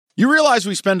You realize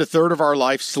we spend a third of our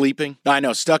life sleeping? I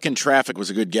know, stuck in traffic was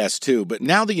a good guess too, but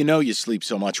now that you know you sleep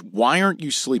so much, why aren't you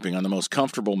sleeping on the most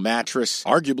comfortable mattress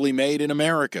arguably made in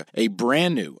America? A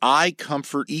brand new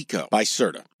iComfort Eco by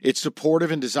Serta. It's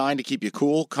supportive and designed to keep you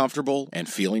cool, comfortable, and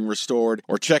feeling restored.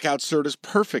 Or check out Serta's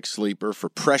Perfect Sleeper for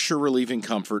pressure-relieving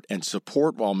comfort and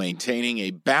support while maintaining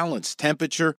a balanced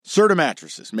temperature. Serta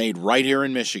mattresses made right here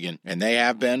in Michigan, and they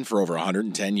have been for over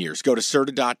 110 years. Go to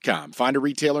Serta.com. Find a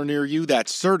retailer near you.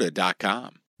 That's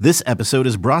Serta.com. This episode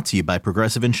is brought to you by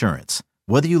Progressive Insurance.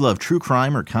 Whether you love true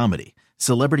crime or comedy,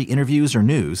 celebrity interviews or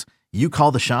news, you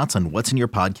call the shots on what's in your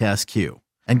podcast queue.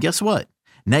 And guess what?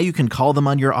 Now you can call them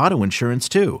on your auto insurance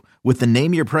too with the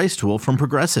Name Your Price tool from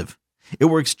Progressive. It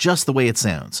works just the way it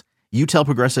sounds. You tell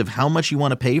Progressive how much you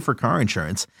want to pay for car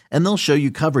insurance, and they'll show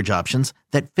you coverage options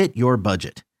that fit your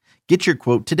budget. Get your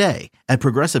quote today at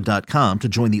Progressive.com to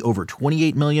join the over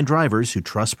 28 million drivers who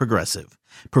trust Progressive.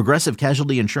 Progressive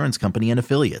Casualty Insurance Company and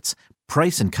Affiliates.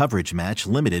 Price and coverage match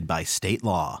limited by state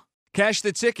law. Cash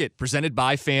the Ticket, presented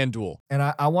by FanDuel. And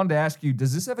I wanted to ask you,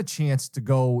 does this have a chance to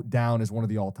go down as one of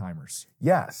the all-timers?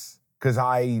 Yes, because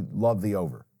I love the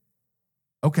over.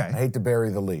 Okay. I hate to bury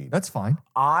the lead. That's fine.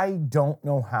 I don't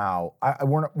know how.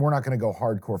 We're not going to go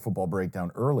hardcore football breakdown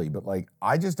early, but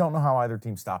I just don't know how either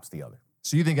team stops the other.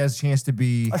 So you think it has a chance to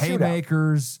be A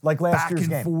haymakers, shootout, like last back year's and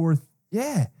game. forth?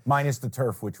 Yeah. Minus the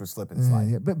turf, which was slip and slide.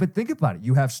 Yeah. But think about it.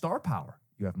 You have star power.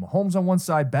 You have Mahomes on one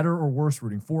side, better or worse,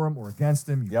 rooting for him or against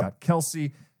him. You've got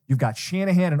Kelsey. You've got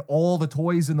Shanahan and all the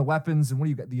toys and the weapons. And what do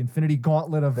you got? The Infinity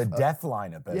Gauntlet of the death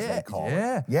lineup, as they call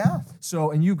it. Yeah. So,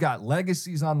 and you've got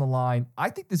legacies on the line. I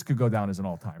think this could go down as an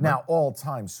all-timer. Now,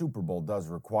 all-time Super Bowl does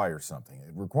require something.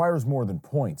 It requires more than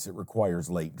points. It requires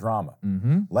late drama.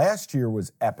 Mm-hmm. Last year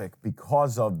was epic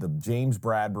because of the James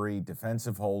Bradbury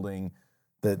defensive holding,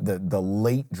 the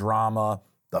late drama,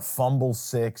 the fumble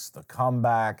six, the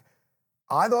comeback.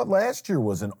 I thought last year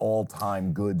was an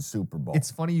all-time good Super Bowl. It's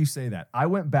funny you say that. I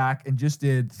went back and just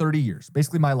did 30 years,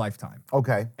 basically my lifetime.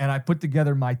 Okay. And I put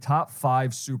together my top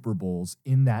 5 Super Bowls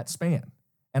in that span.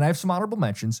 And I have some honorable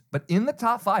mentions, but in the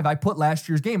top 5, I put last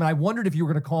year's game. And I wondered if you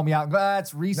were going to call me out and go,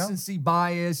 it's recency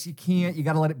bias. You can't. You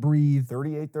got to let it breathe.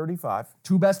 38-35.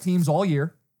 2 best teams all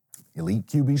year. Elite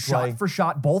QB play. Shot for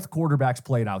shot, both quarterbacks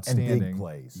played outstanding. And big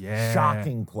plays. Yeah.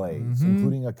 Shocking plays,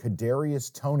 including a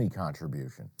Kadarius Toney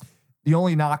contribution. The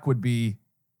only knock would be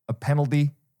a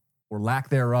penalty or lack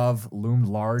thereof loomed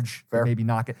large. Fair. Maybe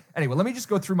knock it. Anyway, let me just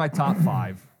go through my top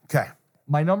 5. Okay.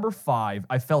 My number 5,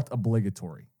 I felt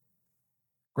obligatory.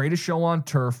 Greatest show on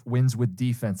turf, wins with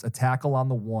defense, a tackle on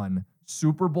the 1,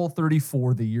 Super Bowl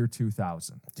 34, the year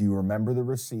 2000. Do you remember the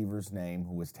receiver's name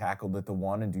who was tackled at the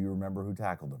 1, and do you remember who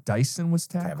tackled him? Dyson was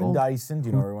tackled? Kevin Dyson. Do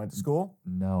you know where he went to school?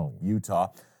 No. Utah.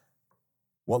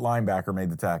 What linebacker made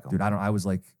the tackle? Dude, I was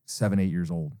like 7, 8 years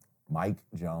old. Mike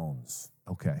Jones.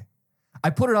 Okay. I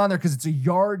put it on there because it's a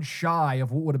yard shy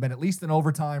of what would have been at least an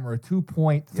overtime or a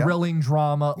 2-point thrilling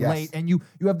drama late. And you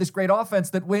have this great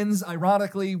offense that wins,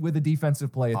 ironically, with a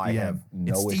defensive play at the end.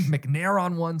 It's Steve McNair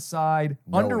on one side.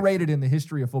 Underrated in the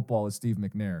history of football is Steve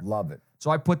McNair. Love it. So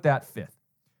I put that 5th.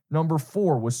 Number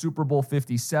 4 was Super Bowl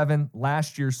 57.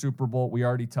 Last year's Super Bowl, we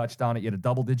already touched on it. You had a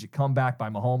double-digit comeback by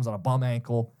Mahomes on a bum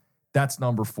ankle. That's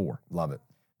number 4. Love it.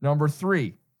 Number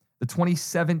 3. The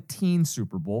 2017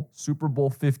 Super Bowl, Super Bowl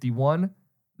 51,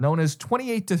 known as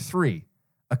 28-3,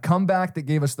 a comeback that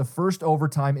gave us the first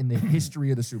overtime in the history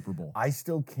of the Super Bowl. I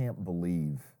still can't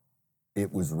believe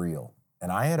it was real.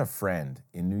 And I had a friend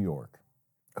in New York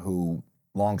who,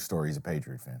 long story, he's a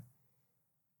Patriot fan.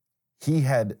 He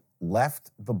had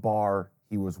left the bar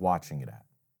he was watching it at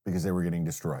because they were getting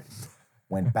destroyed.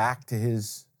 Went back to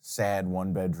his sad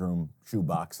one-bedroom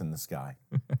shoebox in the sky.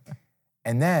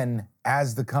 And then,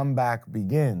 as the comeback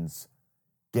begins,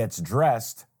 gets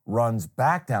dressed, runs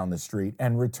back down the street,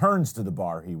 and returns to the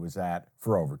bar he was at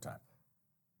for overtime.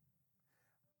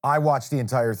 I watched the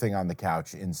entire thing on the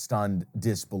couch in stunned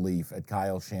disbelief at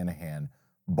Kyle Shanahan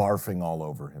barfing all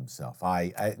over himself.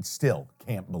 I still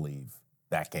can't believe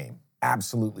that game.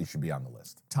 Absolutely should be on the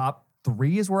list. Top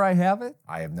 3 is where I have it?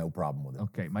 I have no problem with it.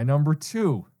 Okay, my number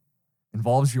 2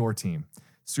 involves your team.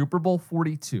 Super Bowl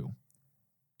 42.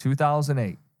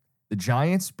 2008. The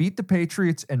Giants beat the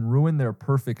Patriots and ruined their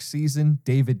perfect season.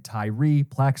 David Tyree,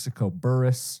 Plaxico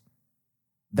Burress.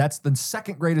 That's the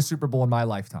second greatest Super Bowl in my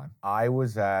lifetime. I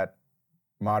was at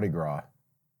Mardi Gras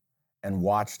and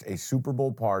watched a Super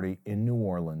Bowl party in New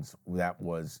Orleans that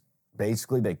was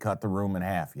basically, they cut the room in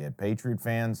half. You had Patriot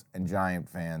fans and Giant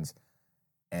fans,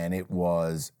 and it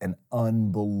was an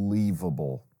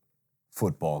unbelievable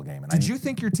football game. And Did you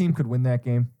think your team could win that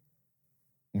game?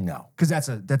 No. Because that's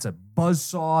a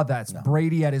buzzsaw. That's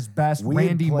Brady at his best.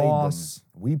 Randy Moss.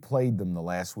 We played them the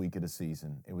last week of the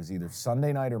season. It was either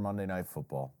Sunday night or Monday Night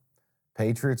Football.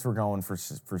 Patriots were going for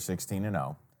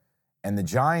 16-0. And the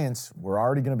Giants were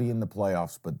already going to be in the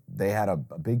playoffs, but they had a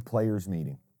big players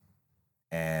meeting.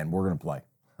 And we're going to play.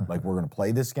 Like, we're going to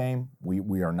play this game.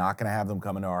 We are not going to have them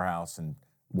come into our house, and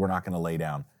we're not going to lay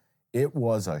down. It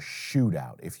was a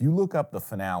shootout. If you look up the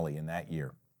finale in that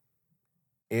year,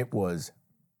 it was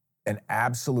an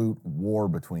absolute war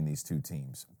between these two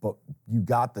teams. But you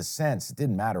got the sense it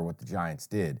didn't matter what the Giants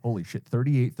did. Holy shit,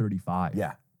 38-35.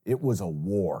 Yeah, it was a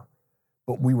war.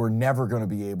 But we were never going to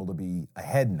be able to be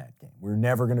ahead in that game. We were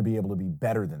never going to be able to be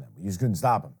better than them. You just couldn't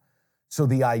stop them. So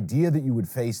the idea that you would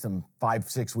face them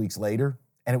 5-6 weeks later,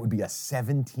 and it would be a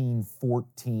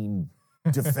 17-14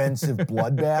 defensive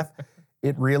bloodbath,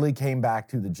 it really came back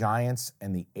to the Giants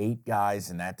and the 8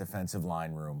 guys in that defensive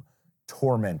line room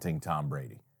tormenting Tom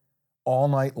Brady all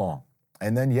night long.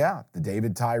 And then, the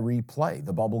David Tyree play,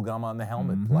 the bubble gum on the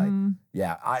helmet play.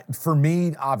 Yeah, for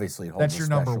me, obviously, it holds that's your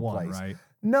number one, place. Right?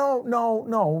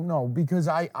 No, because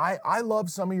I love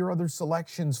some of your other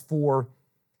selections for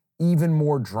even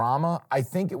more drama. I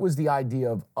think it was the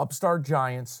idea of upstart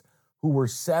Giants who were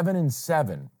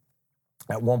 7-7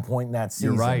 at one point in that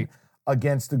season. You're right.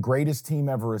 Against the greatest team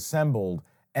ever assembled,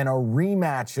 and a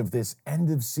rematch of this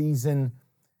end of season.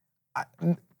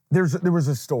 There was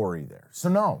a story there.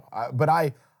 So but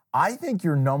I think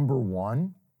your number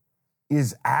one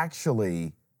is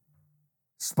actually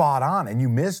spot on, and you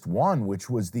missed one, which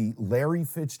was the Larry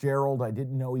Fitzgerald, I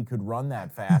didn't know he could run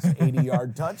that fast,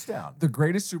 80-yard touchdown. The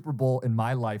greatest Super Bowl in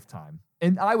my lifetime,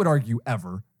 and I would argue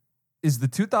ever, is the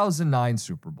 2009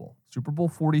 Super Bowl. Super Bowl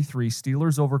 43,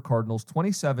 Steelers over Cardinals,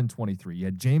 27-23. You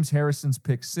had James Harrison's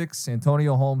pick six,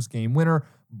 Santonio Holmes game winner.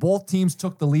 Both teams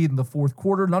took the lead in the fourth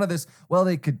quarter. None of this,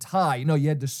 they could tie. You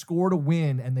had to score to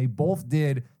win, and they both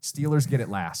did. Steelers get it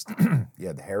last. You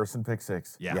had the Harrison pick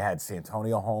six. Yeah. You had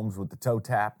Santonio Holmes with the toe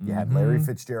tap. You had Larry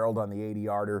Fitzgerald on the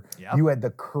 80-yarder. Yep. You had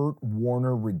the Kurt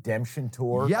Warner redemption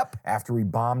tour. Yep. After he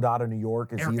bombed out of New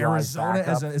York as Eli's Arizona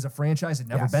backup. as a franchise had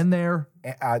never been there.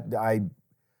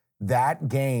 That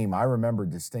game, I remember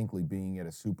distinctly being at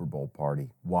a Super Bowl party,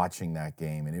 watching that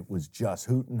game, and it was just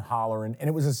hooting, hollering, and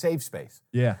it was a safe space.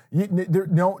 Yeah.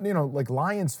 Like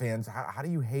Lions fans, how do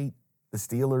you hate the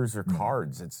Steelers or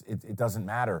Cards? It doesn't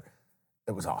matter.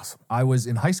 It was awesome. I was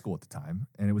in high school at the time,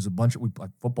 and it was a bunch of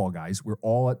football guys. We're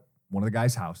all at one of the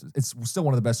guys' houses. It's still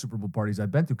one of the best Super Bowl parties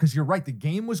I've been to, because you're right, the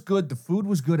game was good, the food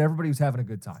was good, everybody was having a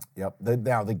good time. Yep.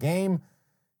 The game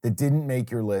that didn't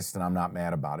make your list, and I'm not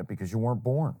mad about it because you weren't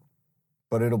born,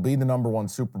 but it'll be the number one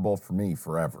Super Bowl for me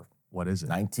forever. What is it?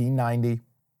 1990.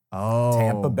 Oh.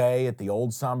 Tampa Bay at the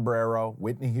old Sombrero.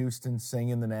 Whitney Houston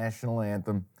singing the national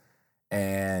anthem.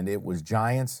 And it was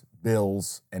Giants,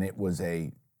 Bills, and it was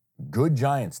a good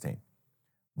Giants team,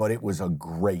 but it was a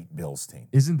great Bills team.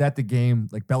 Isn't that the game,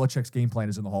 like Belichick's game plan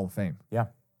is in the Hall of Fame? Yeah.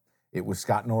 It was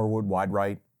Scott Norwood, wide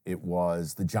right. It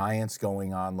was the Giants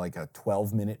going on like a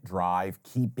 12-minute drive,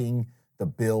 keeping the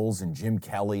Bills and Jim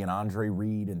Kelly and Andre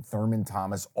Reed and Thurman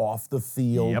Thomas off the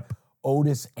field. Yep.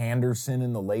 Otis Anderson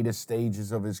in the latest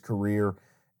stages of his career.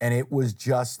 And it was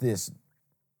just this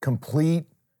complete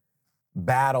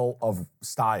battle of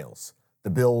styles. The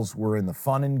Bills were in the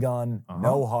fun and gun,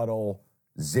 no huddle,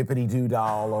 zippity-doo-dah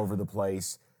all over the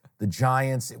place. The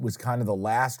Giants, it was kind of the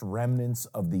last remnants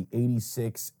of the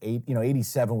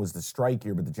 87 was the strike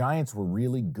year, but the Giants were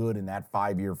really good in that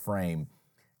 5-year frame.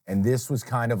 And this was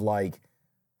kind of like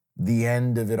the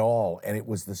end of it all. And it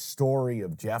was the story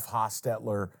of Jeff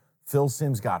Hostetler. Phil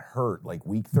Simms got hurt like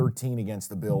week 13 against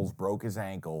the Bills, broke his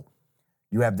ankle.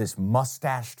 You have this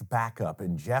mustached backup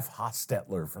and Jeff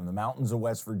Hostetler from the mountains of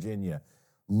West Virginia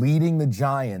leading the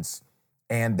Giants.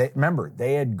 And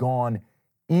they had gone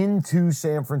into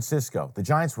San Francisco. The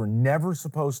Giants were never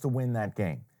supposed to win that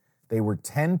game. They were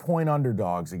 10-point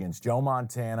underdogs against Joe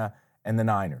Montana and the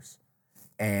Niners.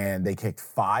 And they kicked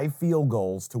 5 field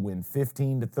goals to win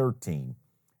 15-13.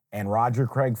 And Roger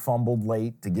Craig fumbled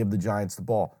late to give the Giants the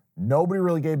ball. Nobody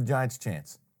really gave the Giants a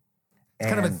chance. It's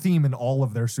kind of a theme in all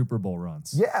of their Super Bowl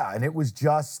runs. Yeah, and it was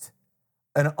just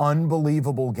an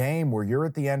unbelievable game where you're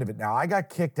at the end of it. Now, I got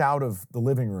kicked out of the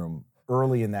living room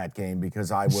early in that game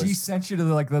because I was... She sent you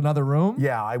to another room?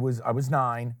 Yeah, I was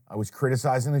 9. I was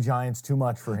criticizing the Giants too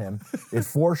much for him. It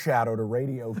foreshadowed a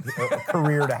radio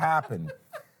career to happen.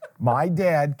 My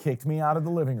dad kicked me out of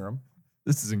the living room.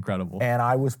 This is incredible. And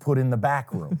I was put in the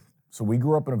back room. So we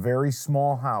grew up in a very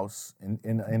small house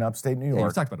in upstate New York. Yeah,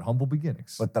 you're talking about humble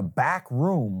beginnings. But the back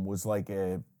room was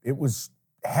it was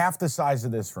half the size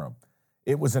of this room.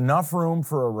 It was enough room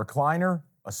for a recliner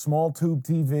a small tube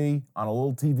TV on a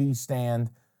little TV stand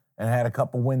and had a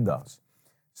couple windows.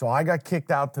 So I got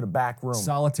kicked out to the back room.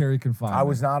 Solitary confinement. I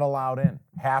was not allowed in.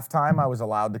 Halftime, I was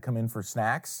allowed to come in for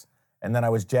snacks, and then I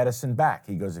was jettisoned back.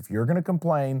 He goes, if you're going to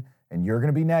complain and you're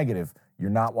going to be negative, you're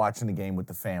not watching the game with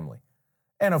the family.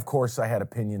 And, of course, I had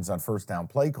opinions on first down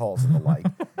play calls and the like.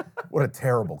 What a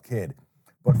terrible kid.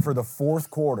 But for the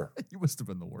fourth quarter. You must have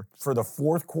been the worst. For the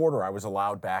fourth quarter, I was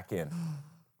allowed back in.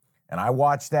 And I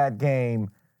watched that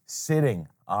game sitting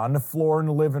on the floor in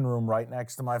the living room right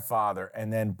next to my father.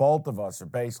 And then both of us are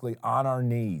basically on our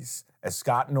knees as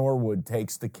Scott Norwood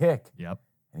takes the kick. Yep.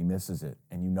 And he misses it.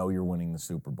 And you know you're winning the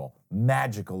Super Bowl.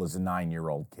 Magical as a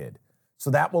 9-year-old kid. So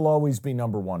that will always be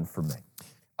number one for me.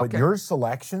 But your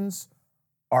selections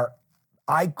are,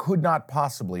 I could not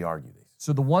possibly argue these.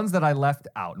 So the ones that I left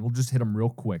out, and we'll just hit them real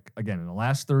quick. Again, in the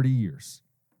last 30 years,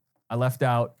 I left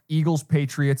out Eagles,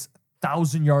 Patriots,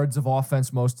 1,000 yards of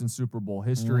offense, most in Super Bowl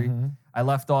history. Mm-hmm. I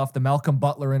left off the Malcolm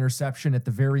Butler interception at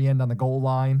the very end on the goal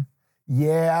line.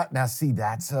 Yeah, now see,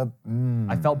 that's a...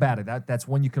 I felt bad at that. That's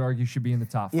one you could argue should be in the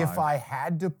top 5. If I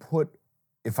had to put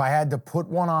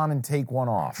one on and take one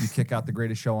off... You kick out the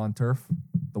greatest show on turf,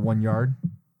 the 1 yard,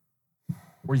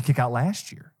 or you kick out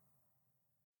last year.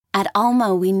 At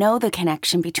Alma, we know the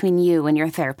connection between you and your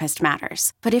therapist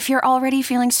matters. But if you're already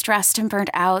feeling stressed and burnt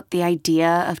out, the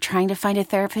idea of trying to find a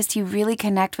therapist you really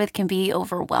connect with can be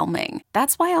overwhelming.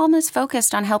 That's why Alma's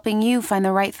focused on helping you find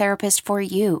the right therapist for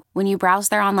you. When you browse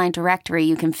their online directory,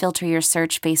 you can filter your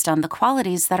search based on the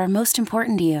qualities that are most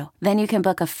important to you. Then you can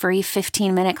book a free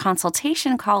 15-minute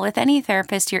consultation call with any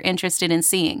therapist you're interested in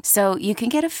seeing, so you can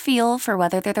get a feel for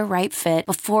whether they're the right fit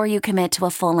before you commit to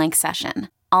a full-length session.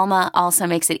 Alma also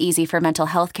makes it easy for mental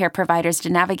health care providers to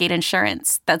navigate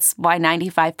insurance. That's why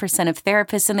 95% of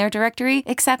therapists in their directory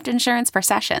accept insurance for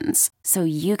sessions, so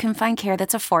you can find care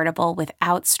that's affordable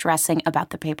without stressing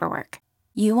about the paperwork.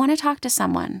 You want to talk to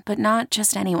someone, but not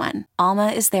just anyone.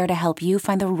 Alma is there to help you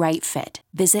find the right fit.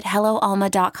 Visit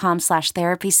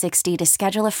helloalma.com/therapy60 to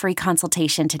schedule a free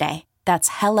consultation today. That's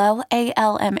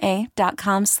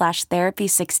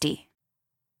helloalma.com/therapy60.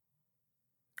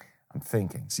 I'm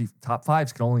thinking. See, top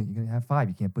 5s you can have 5.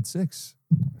 You can't put 6.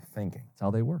 I'm thinking. That's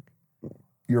how they work.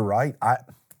 You're right.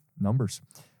 Numbers.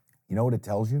 You know what it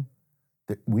tells you?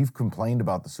 That we've complained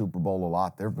about the Super Bowl a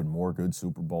lot. There have been more good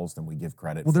Super Bowls than we give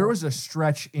credit for. Well, there was a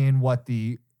stretch in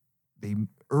the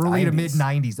early 90s. To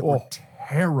mid-90s that were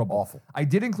terrible. Awful. I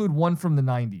did include one from the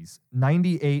 90s.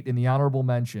 98 in the honorable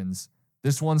mentions.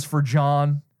 This one's for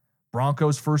John.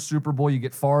 Broncos' first Super Bowl. You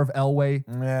get Favre, Elway.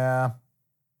 Yeah.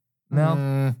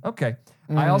 No? Okay.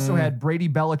 I also had Brady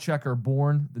Belichick are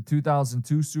born, the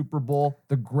 2002 Super Bowl.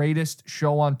 The greatest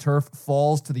show on turf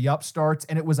falls to the upstarts.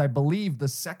 And it was, I believe, the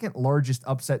second largest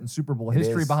upset in Super Bowl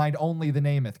history behind only the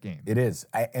Namath game. It is.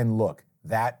 And look,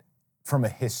 that from a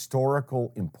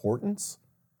historical importance,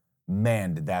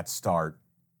 man, did that start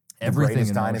everything the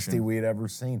greatest dynasty we had ever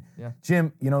seen. Yeah.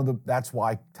 Jim, that's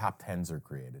why top 10s are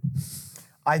created.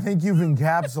 I think you've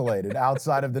encapsulated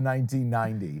outside of the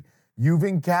 1990. You've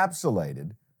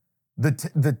encapsulated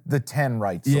the 10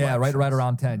 right selections. Yeah, right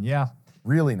around 10, yeah.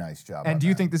 Really nice job. And do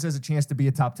you think this has a chance to be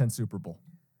a top 10 Super Bowl?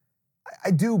 I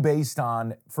do, based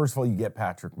on, first of all, you get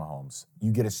Patrick Mahomes.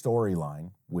 You get a storyline,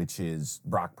 which is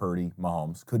Brock Purdy,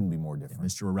 Mahomes. Couldn't be more different. Yeah,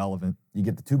 Mr. Irrelevant. You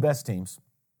get the two best teams.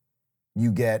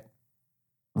 You get,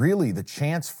 really, the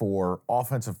chance for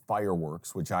offensive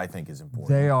fireworks, which I think is important.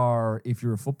 They are, if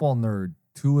you're a football nerd,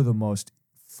 two of the most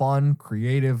fun,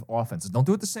 creative offenses. Don't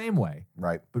do it the same way.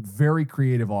 Right. But very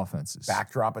creative offenses.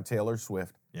 Backdrop of Taylor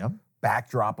Swift. Yep.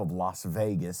 Backdrop of Las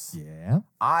Vegas. Yeah.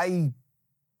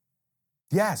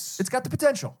 Yes. It's got the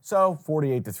potential. So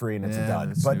 48-3 and it's a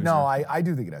dud. But no, I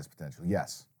do think it has potential.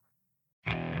 Yes.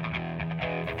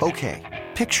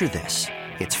 Okay. Picture this.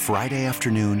 It's Friday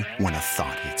afternoon when a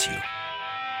thought hits you.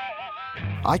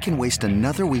 I can waste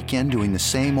another weekend doing the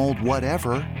same old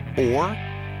whatever, or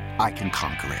I can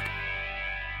conquer it.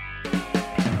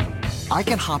 I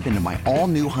can hop into my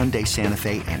all-new Hyundai Santa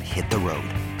Fe and hit the road.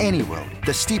 Any road.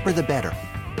 The steeper, the better.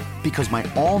 Because my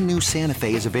all-new Santa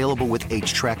Fe is available with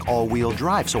H-Track all-wheel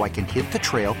drive, so I can hit the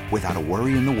trail without a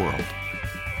worry in the world.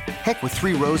 Heck, with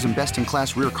 3 rows and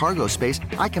best-in-class rear cargo space,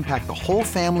 I can pack the whole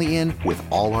family in with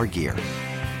all our gear.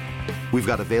 We've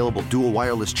got available dual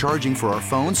wireless charging for our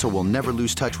phones, so we'll never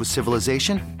lose touch with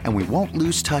civilization, and we won't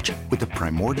lose touch with the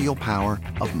primordial power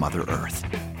of Mother Earth.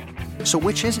 So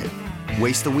which is it?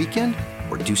 Waste the weekend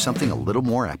or do something a little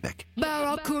more epic?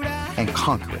 And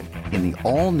conquer it in the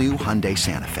all-new Hyundai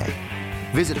Santa Fe.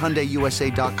 Visit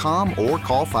HyundaiUSA.com or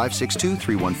call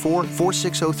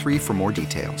 562-314-4603 for more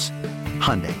details.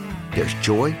 Hyundai, there's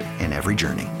joy in every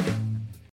journey.